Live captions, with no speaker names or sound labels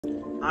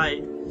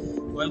Hi,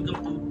 welcome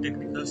to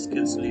Technical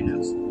Skills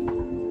Linux.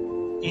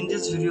 In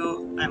this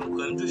video, I am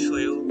going to show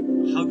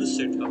you how to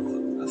set up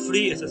a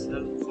free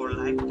SSL for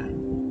lifetime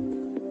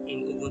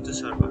in Ubuntu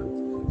server.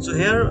 So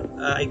here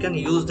I can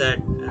use that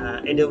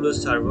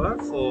AWS server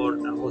for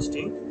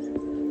hosting,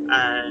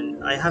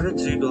 and I have a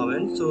 3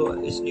 domain, so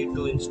I just need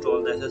to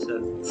install the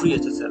SSL, free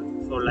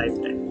SSL for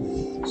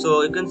lifetime.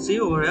 So you can see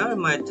over here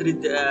my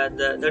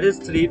that is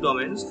 3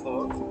 domains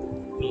for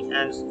me,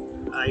 and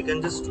I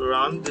can just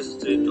run this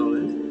 3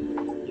 domain.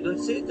 You can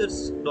see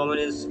this domain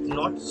is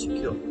not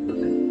secure.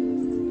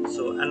 Okay,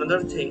 so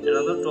another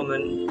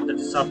domain, that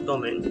is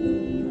subdomain.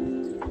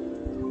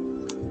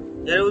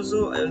 Here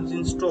also I will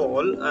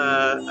install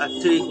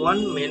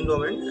one main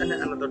domain and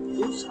another 2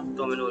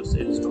 subdomain also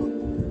install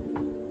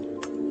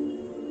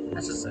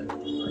SSL.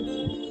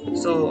 Right?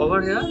 So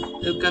over here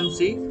you can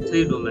see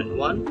 3 domain,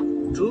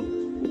 1,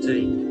 2,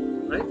 3.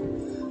 Right.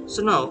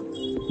 So now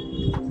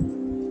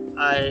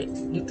I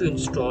need to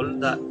install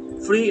the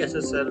free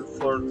SSL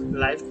for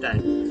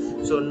lifetime,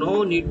 so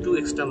no need to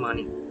extra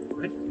money,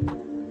 right?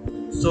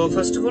 So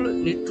first of all,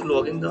 need to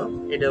log in the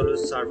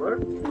AWS server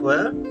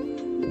where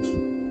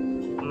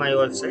my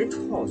website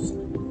hosts.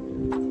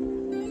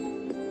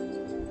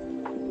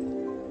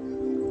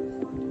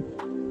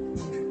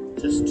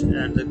 Just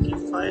add the key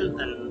file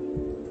and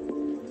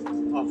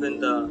open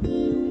the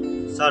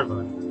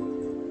server.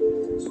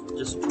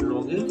 Just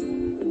log in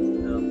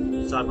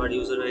the server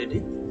user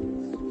ID.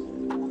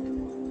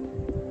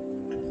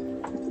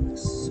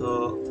 So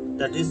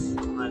that is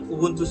my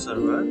Ubuntu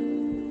server.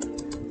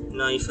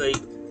 Now if I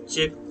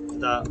check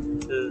the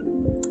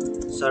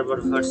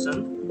server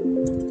version,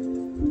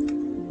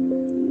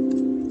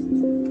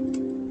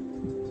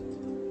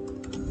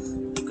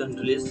 you can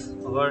release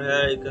over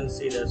here. You can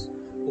see this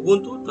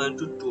Ubuntu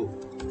 22.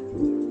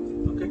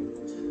 Okay.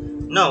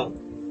 Now,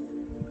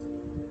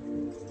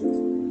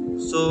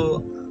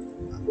 so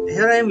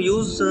here I am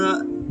use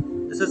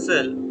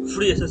SSL,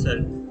 free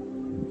SSL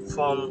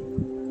from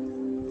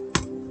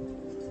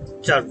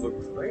Cerbot,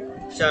 right?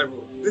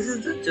 Cerbot. This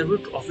is the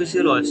Cerbot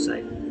official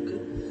website. Okay.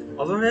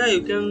 Over here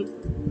you can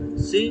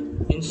see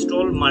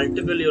install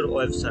multiple your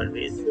web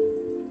service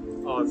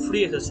or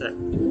free SSL.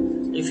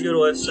 If your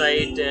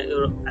website,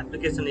 your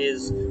application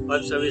is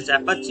web service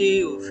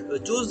Apache, you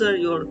choose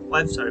your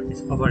web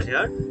service over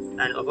here,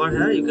 and over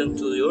here you can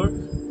choose your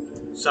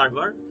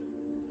server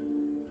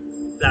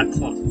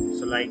platform.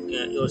 So like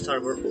your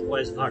server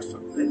OS version,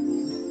 right?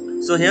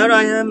 So here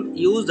I am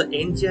use the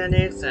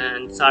nginx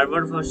and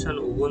server version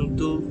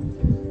Ubuntu,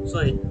 so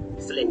I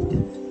select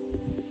it.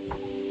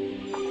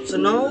 So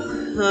now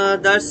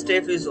that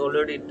step is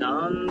already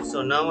done.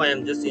 So now I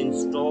am just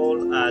install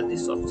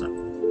this option.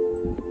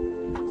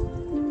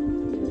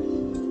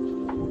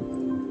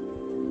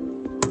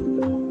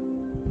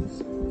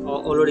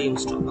 Already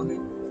installed. Okay.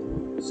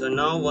 So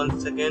now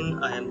once again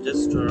I am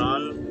just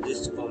run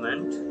this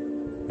command.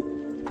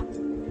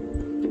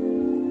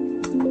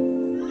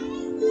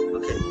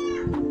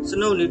 So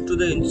now need to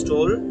the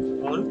install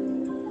on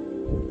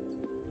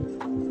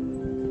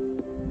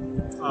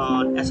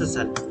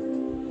SSL.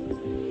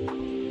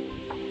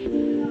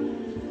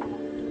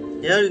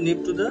 Here you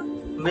need to the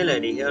mail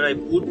ID. Here I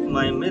put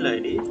my mail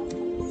ID.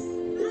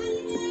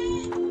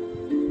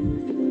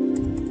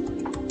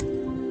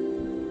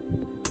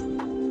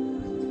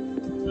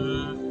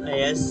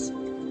 Yes,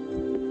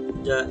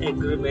 the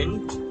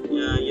agreement.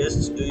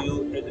 Yes, do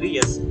you agree?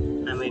 Yes,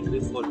 I am agree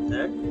for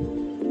that.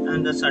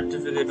 And the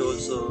certificate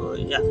also,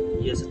 yeah,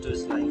 yes, it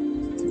is like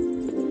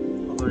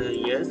over here,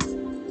 yes.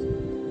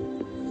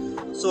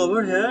 So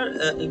over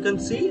here you can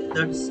see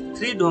that's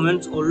 3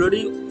 domains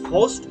already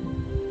host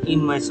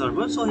in my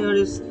server. So here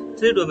is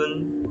 3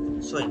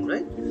 domain showing,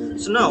 right?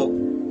 So now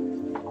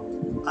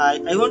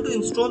I want to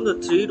install the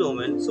 3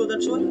 domain, so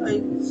that's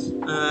why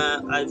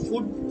I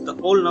put the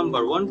whole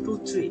number 1 2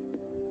 3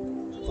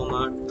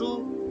 comma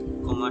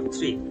 2 comma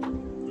 3.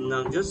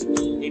 Now just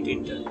hit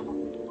enter.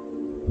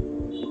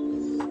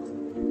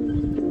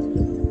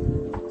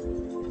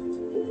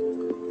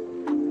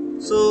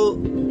 So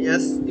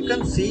yes, you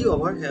can see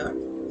over here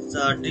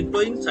the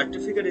deploying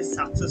certificate is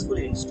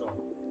successfully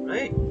installed,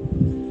 right?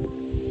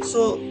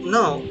 So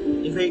now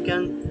if I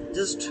can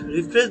just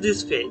refresh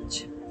this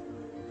page,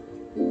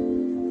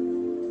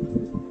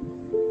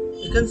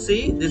 you can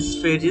see this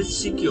page is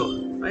secure,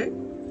 right?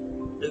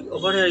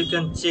 Over here you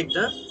can check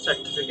the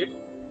certificate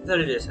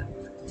validation.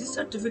 This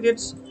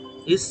certificate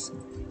is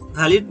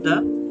valid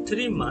the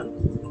 3 months,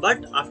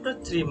 but after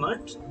 3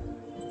 months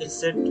it's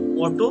set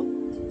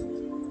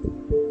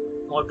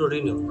auto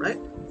renew, right?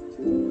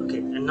 Okay,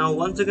 and now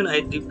once again I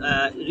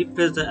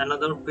refresh the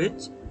another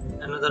page,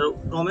 another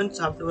domain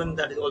subdomain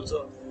that is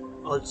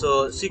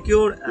also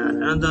secure,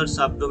 and another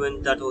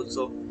subdomain that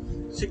also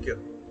secure,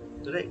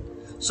 right?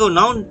 So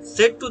now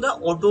set to the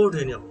auto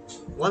renew.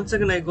 Once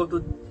again I go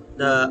to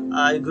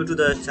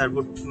the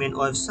Cerbot main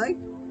website,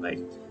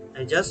 right?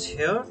 And just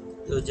here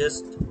you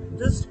just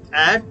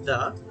add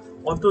the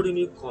auto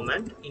renew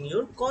command in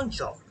your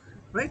console,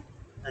 right?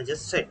 I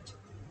just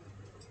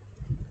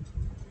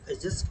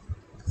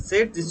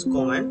set this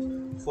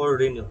command for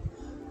renew.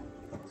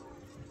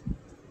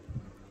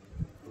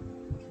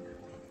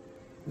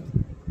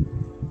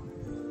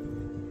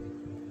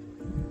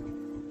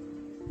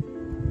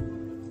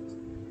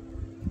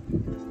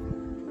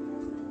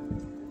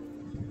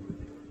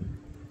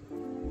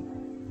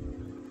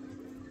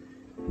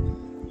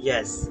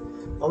 Yes,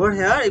 over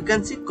here you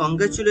can see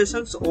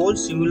congratulations, all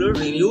similar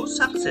renew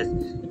success.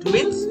 It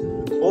means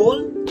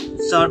all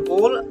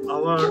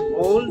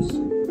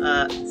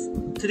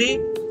three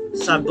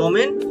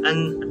subdomain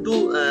and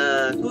two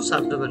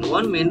subdomain,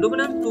 one main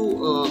domain and two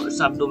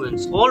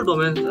subdomains. All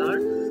domains are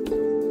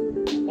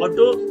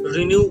auto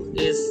renew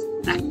is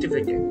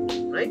activated,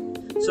 right?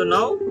 So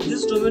now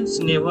this domains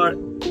never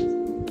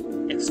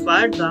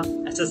expired. The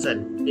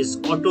SSL is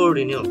auto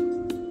renew.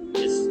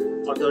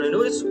 Auto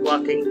renew is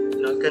working.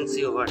 You can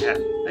see over here,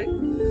 right?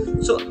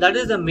 So that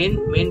is the main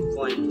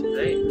point,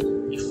 right?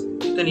 If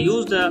you can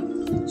use the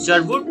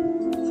Cerbot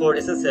for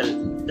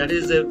SSL, that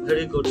is a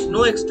very good.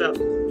 No extra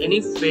any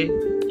fee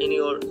in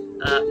your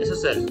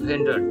SSL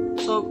vendor.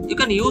 So you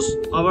can use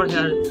over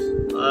here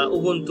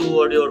Ubuntu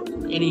or your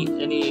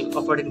any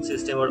operating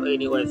system or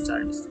any web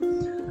service.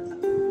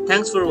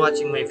 Thanks for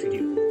watching my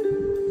video.